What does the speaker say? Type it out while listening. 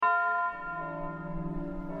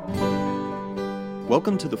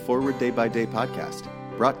Welcome to the Forward Day by Day podcast,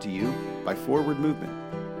 brought to you by Forward Movement.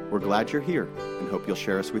 We're glad you're here and hope you'll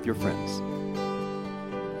share us with your friends.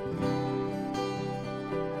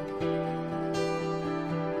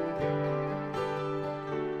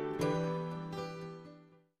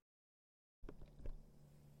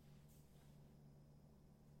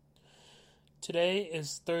 Today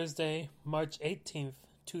is Thursday, March 18th,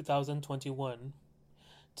 2021.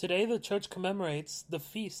 Today the church commemorates the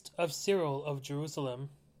feast of Cyril of Jerusalem.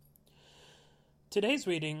 Today's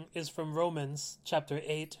reading is from Romans chapter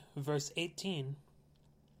 8, verse 18.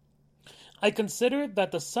 I consider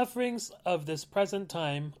that the sufferings of this present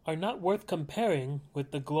time are not worth comparing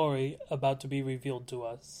with the glory about to be revealed to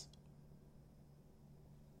us.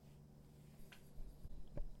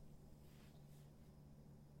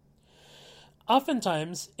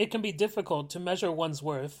 Oftentimes, it can be difficult to measure one's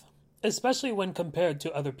worth, especially when compared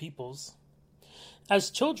to other people's. As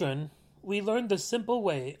children, we learn the simple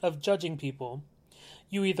way of judging people.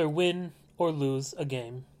 You either win or lose a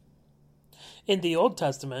game. In the Old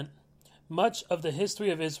Testament, much of the history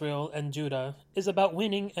of Israel and Judah is about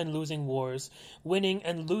winning and losing wars, winning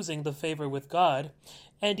and losing the favor with God,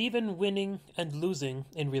 and even winning and losing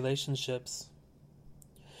in relationships.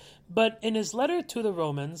 But in his letter to the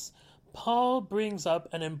Romans, Paul brings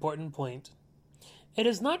up an important point. It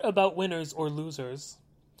is not about winners or losers.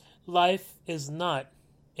 Life is not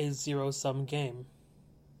a zero-sum game.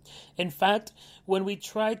 In fact, when we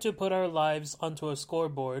try to put our lives onto a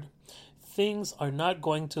scoreboard, things are not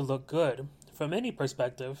going to look good from any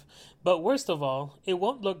perspective, but worst of all, it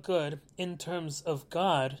won't look good in terms of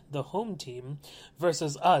God, the home team,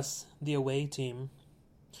 versus us, the away team.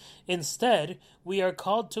 Instead, we are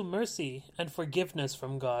called to mercy and forgiveness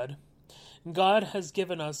from God. God has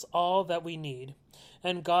given us all that we need,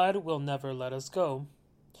 and God will never let us go.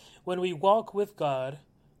 When we walk with God,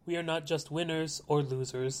 we are not just winners or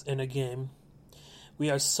losers in a game. We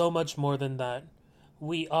are so much more than that.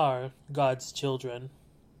 We are God's children.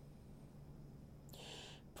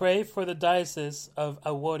 Pray for the Diocese of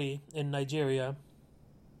Awori in Nigeria.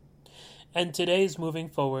 And today's moving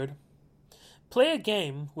forward. Play a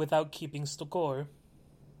game without keeping score.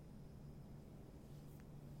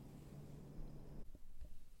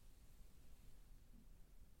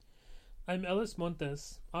 I'm Ellis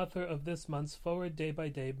Montes, author of this month's Forward Day by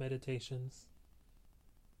Day Meditations.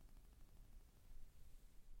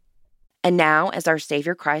 And now, as our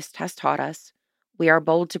Savior Christ has taught us, we are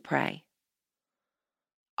bold to pray.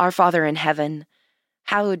 Our Father in heaven,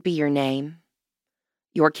 hallowed be your name.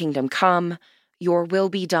 Your kingdom come, your will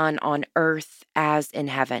be done on earth as in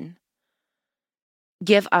heaven.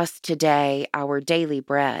 Give us today our daily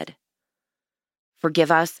bread.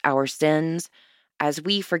 Forgive us our sins, as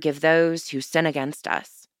we forgive those who sin against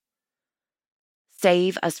us.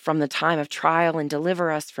 Save us from the time of trial and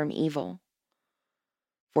deliver us from evil.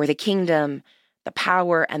 For the kingdom, the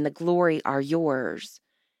power, and the glory are yours,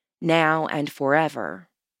 now and forever.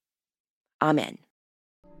 Amen.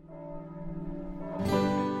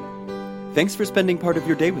 Thanks for spending part of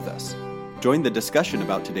your day with us. Join the discussion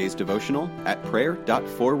about today's devotional at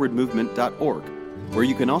prayer.forwardmovement.org, where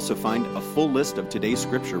you can also find a full list of today's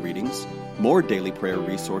scripture readings, more daily prayer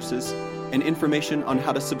resources, and information on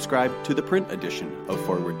how to subscribe to the print edition of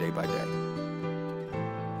Forward Day by Day.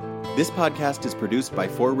 This podcast is produced by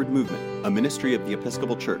Forward Movement, a ministry of the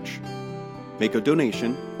Episcopal Church. Make a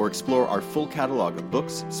donation or explore our full catalog of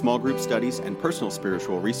books, small group studies, and personal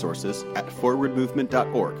spiritual resources at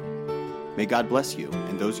forwardmovement.org. May God bless you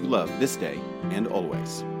and those you love this day and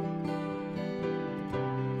always.